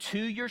anything to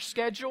your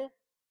schedule.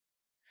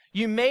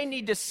 You may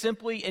need to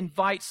simply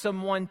invite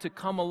someone to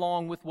come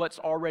along with what's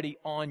already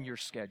on your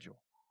schedule.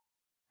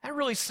 That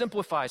really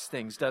simplifies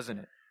things, doesn't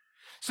it?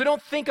 So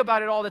don't think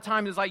about it all the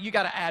time as like you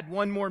got to add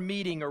one more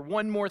meeting or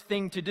one more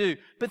thing to do.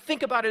 But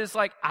think about it as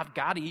like, I've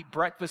got to eat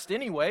breakfast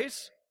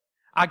anyways.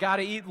 I got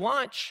to eat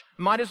lunch.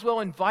 Might as well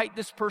invite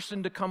this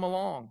person to come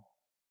along.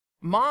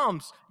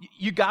 Moms,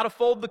 you got to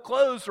fold the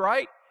clothes,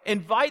 right?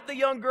 Invite the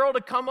young girl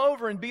to come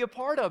over and be a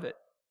part of it.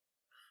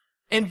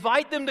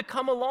 Invite them to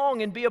come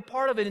along and be a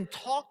part of it and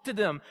talk to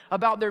them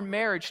about their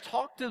marriage.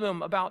 Talk to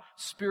them about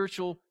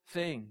spiritual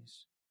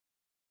things.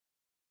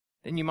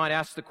 Then you might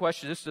ask the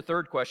question, this is the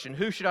third question,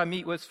 who should I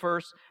meet with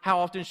first? How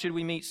often should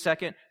we meet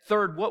second?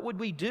 Third, what would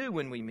we do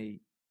when we meet?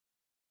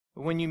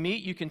 When you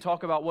meet, you can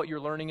talk about what you're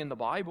learning in the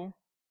Bible.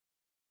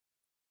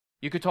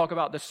 You could talk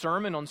about the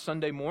sermon on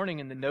Sunday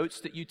morning and the notes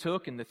that you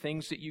took and the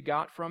things that you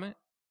got from it.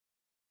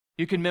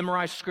 You can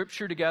memorize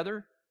Scripture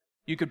together.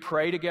 You could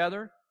pray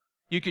together.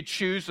 You could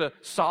choose a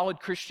solid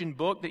Christian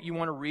book that you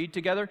want to read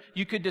together.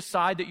 You could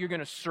decide that you're going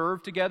to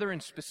serve together in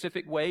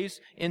specific ways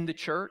in the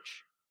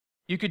church.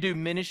 You could do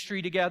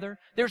ministry together.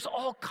 There's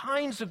all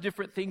kinds of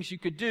different things you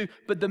could do,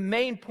 but the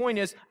main point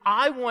is,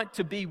 I want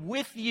to be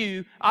with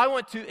you. I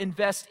want to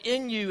invest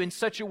in you in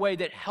such a way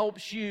that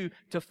helps you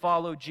to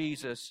follow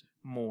Jesus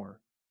more.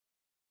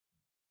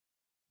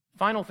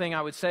 Final thing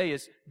I would say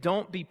is,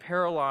 don't be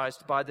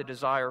paralyzed by the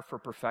desire for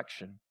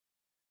perfection.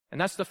 And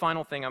that's the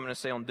final thing I'm going to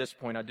say on this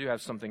point. I do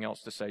have something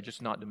else to say,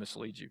 just not to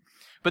mislead you.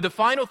 But the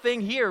final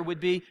thing here would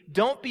be,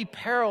 don't be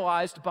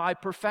paralyzed by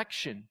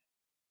perfection.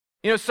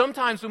 You know,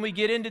 sometimes when we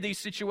get into these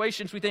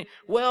situations, we think,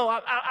 well,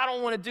 I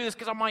don't want to do this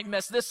because I might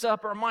mess this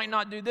up or I might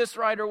not do this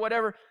right or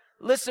whatever.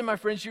 Listen, my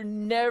friends, you're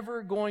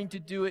never going to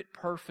do it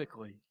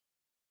perfectly.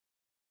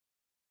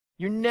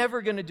 You're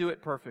never going to do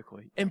it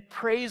perfectly. And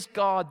praise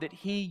God that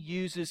He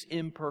uses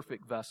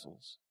imperfect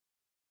vessels.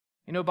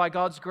 You know, by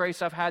God's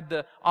grace, I've had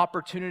the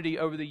opportunity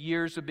over the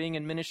years of being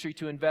in ministry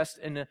to invest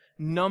in a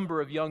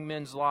number of young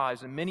men's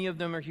lives, and many of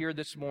them are here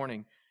this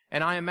morning.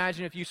 And I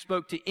imagine if you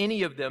spoke to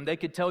any of them, they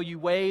could tell you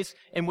ways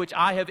in which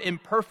I have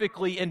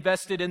imperfectly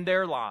invested in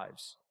their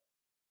lives,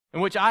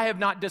 in which I have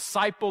not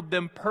discipled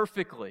them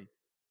perfectly.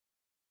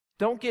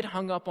 Don't get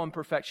hung up on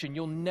perfection.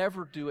 You'll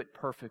never do it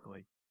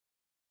perfectly.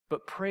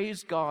 But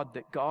praise God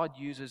that God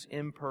uses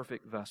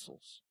imperfect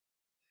vessels.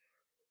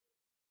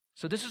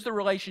 So this is the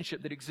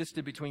relationship that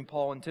existed between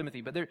Paul and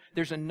Timothy. But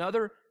there's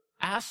another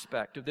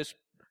aspect of this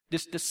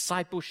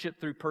discipleship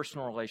through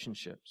personal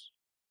relationships.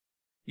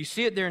 You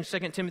see it there in 2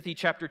 Timothy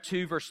chapter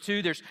 2, verse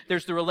 2.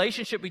 There's the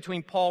relationship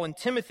between Paul and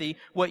Timothy,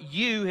 what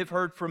you have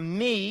heard from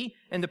me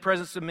in the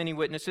presence of many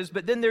witnesses.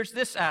 But then there's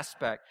this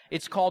aspect.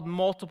 It's called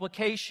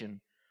multiplication.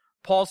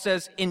 Paul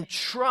says,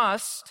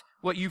 entrust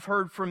what you've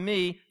heard from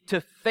me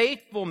to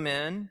faithful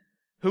men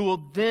who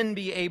will then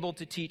be able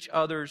to teach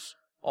others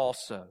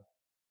also.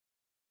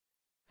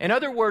 In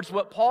other words,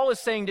 what Paul is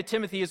saying to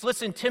Timothy is,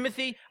 listen,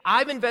 Timothy,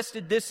 I've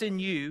invested this in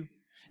you.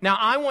 Now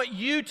I want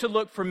you to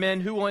look for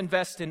men who will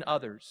invest in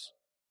others.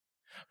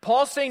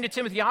 Paul's saying to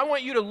Timothy, I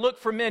want you to look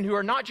for men who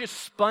are not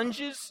just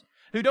sponges,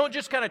 who don't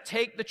just kind of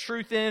take the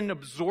truth in,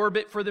 absorb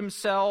it for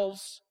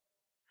themselves,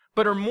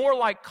 but are more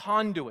like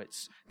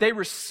conduits. They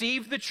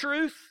receive the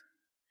truth,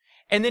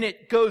 and then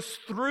it goes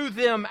through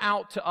them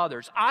out to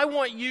others. I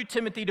want you,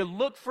 Timothy, to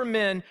look for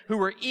men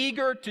who are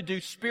eager to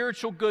do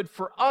spiritual good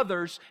for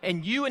others,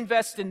 and you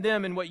invest in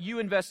them, and what you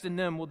invest in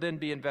them will then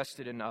be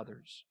invested in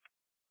others.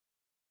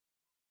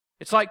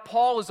 It's like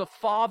Paul is a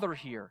father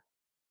here.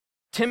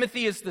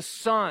 Timothy is the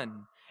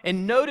son.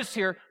 And notice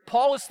here,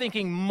 Paul is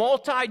thinking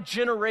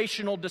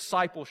multi-generational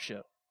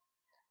discipleship.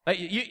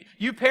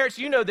 You parents,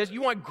 you know this.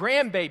 You want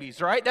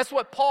grandbabies, right? That's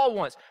what Paul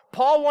wants.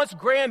 Paul wants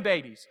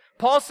grandbabies.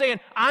 Paul's saying,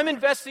 I'm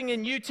investing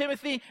in you,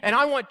 Timothy, and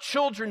I want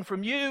children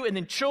from you, and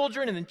then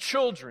children, and then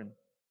children.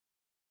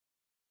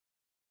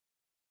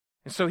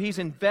 And so he's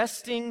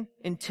investing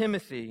in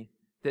Timothy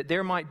that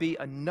there might be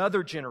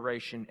another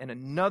generation and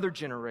another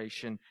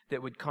generation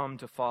that would come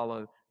to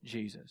follow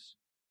Jesus.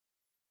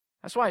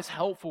 That's why it's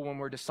helpful when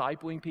we're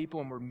discipling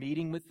people and we're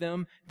meeting with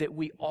them that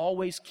we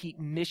always keep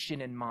mission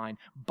in mind.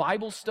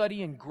 Bible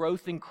study and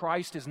growth in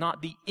Christ is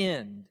not the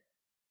end.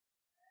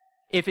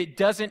 If it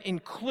doesn't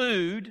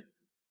include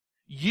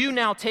you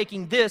now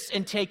taking this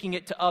and taking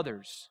it to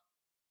others.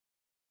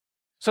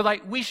 So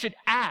we should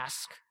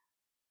ask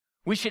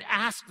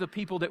the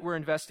people that we're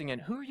investing in,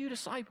 who are you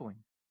discipling?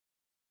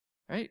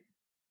 Right?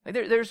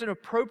 There's an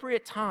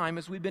appropriate time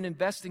as we've been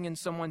investing in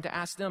someone to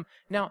ask them,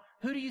 now,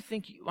 who do you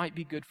think might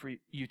be good for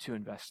you to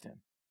invest in?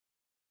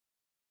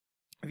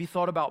 Have you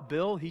thought about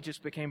Bill? He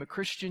just became a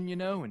Christian,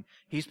 and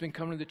he's been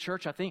coming to the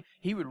church. I think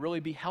he would really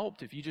be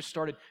helped if you just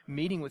started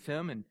meeting with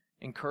him and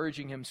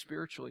encouraging him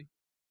spiritually.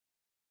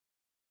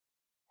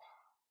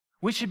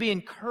 We should be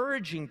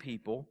encouraging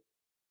people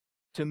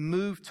to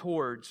move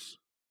towards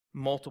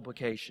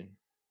multiplication.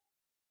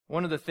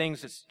 One of the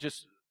things that's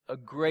just a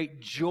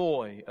great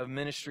joy of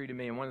ministry to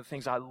me, and one of the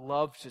things I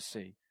love to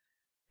see,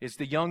 is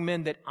the young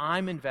men that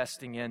I'm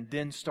investing in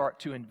then start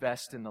to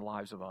invest in the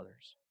lives of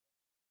others.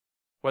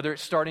 Whether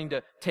it's starting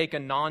to take a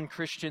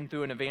non-Christian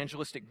through an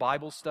evangelistic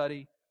Bible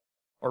study,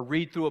 or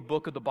read through a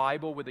book of the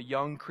Bible with a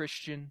young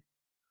Christian,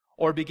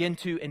 or begin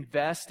to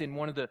invest in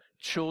one of the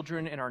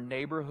children in our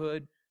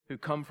neighborhood who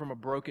come from a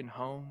broken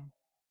home.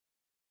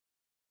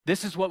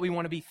 This is what we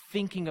want to be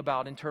thinking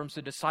about in terms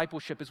of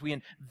discipleship as we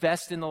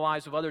invest in the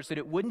lives of others, that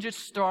it wouldn't just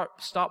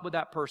stop with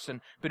that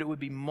person, but it would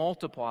be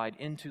multiplied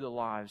into the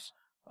lives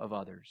of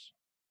others.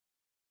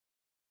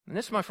 And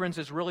this, my friends,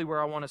 is really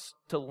where I want us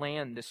to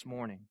land this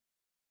morning.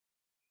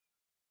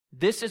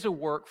 This is a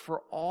work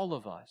for all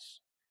of us.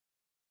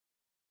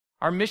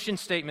 Our mission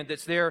statement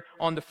that's there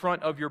on the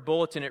front of your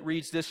bulletin, it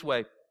reads this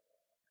way.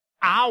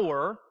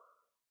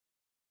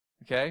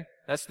 Okay,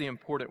 that's the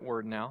important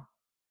word now.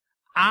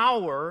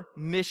 Our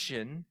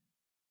mission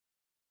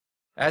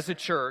as a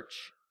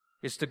church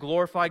is to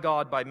glorify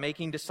God by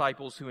making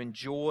disciples who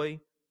enjoy,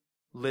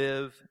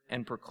 live,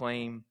 and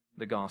proclaim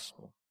the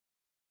gospel.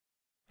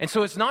 And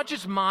so it's not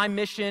just my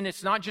mission,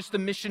 it's not just the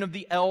mission of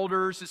the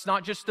elders, it's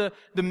not just the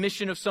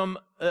mission of some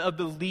of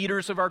the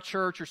leaders of our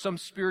church or some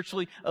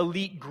spiritually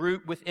elite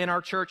group within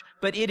our church,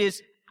 but it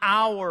is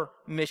our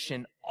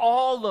mission.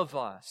 All of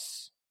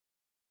us,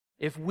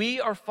 if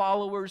we are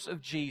followers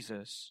of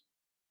Jesus,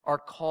 are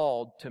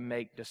called to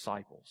make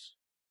disciples.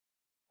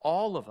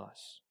 All of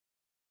us.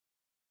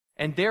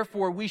 And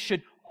therefore, we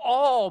should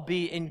all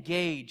be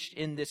engaged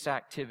in this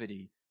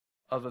activity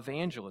of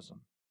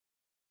evangelism,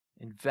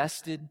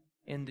 invested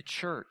in the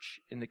church,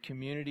 in the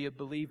community of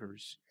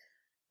believers,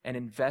 and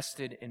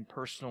invested in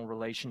personal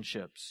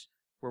relationships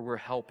where we're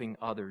helping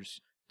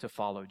others to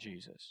follow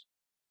Jesus.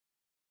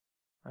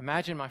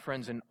 Imagine, my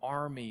friends, an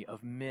army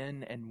of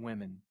men and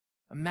women.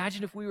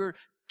 Imagine if we were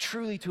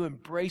truly to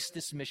embrace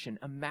this mission.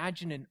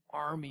 Imagine an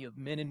army of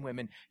men and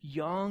women,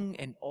 young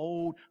and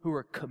old, who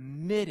are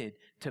committed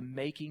to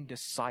making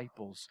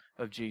disciples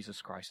of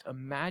Jesus Christ.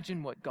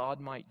 Imagine what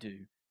God might do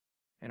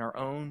in our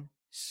own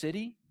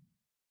city,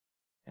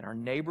 in our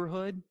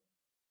neighborhood,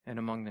 and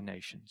among the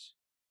nations.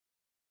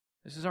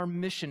 This is our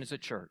mission as a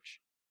church,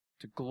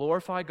 to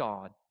glorify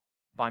God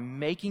by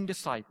making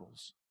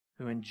disciples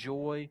who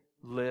enjoy,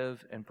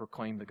 live, and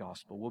proclaim the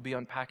gospel. We'll be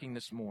unpacking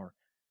this more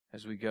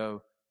as we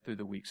go through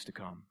the weeks to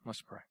come.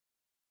 Let's pray.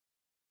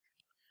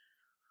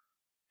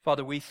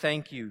 Father, we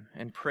thank you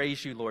and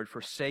praise you, Lord,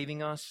 for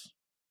saving us,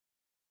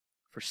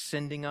 for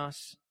sending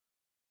us,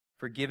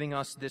 for giving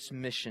us this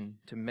mission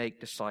to make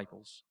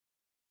disciples.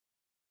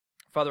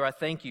 Father, I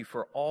thank you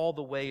for all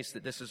the ways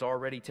that this is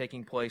already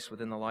taking place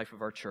within the life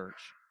of our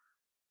church.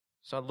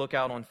 So I look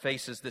out on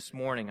faces this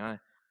morning. I'm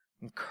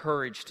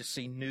encouraged to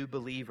see new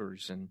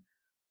believers and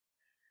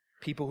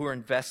people who are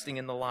investing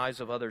in the lives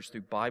of others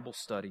through Bible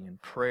study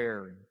and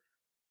prayer.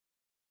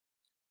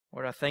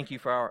 Lord, I thank you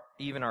for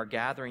even our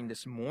gathering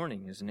this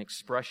morning as an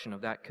expression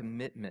of that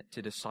commitment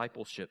to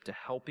discipleship, to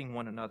helping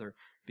one another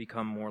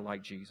become more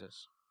like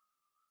Jesus.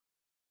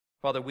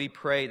 Father, we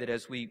pray that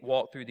as we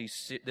walk through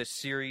this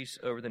series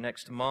over the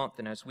next month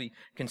and as we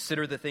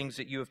consider the things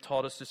that you have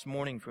taught us this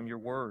morning from your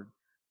word,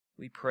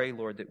 we pray,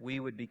 Lord, that we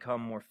would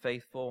become more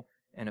faithful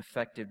and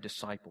effective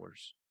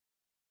disciplers.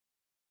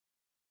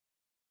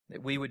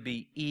 That we would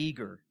be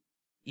eager,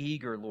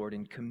 Lord,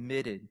 and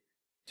committed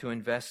to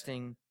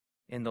investing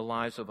in the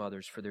lives of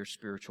others for their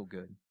spiritual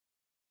good.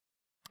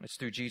 It's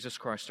through Jesus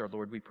Christ our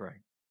Lord we pray.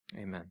 Amen.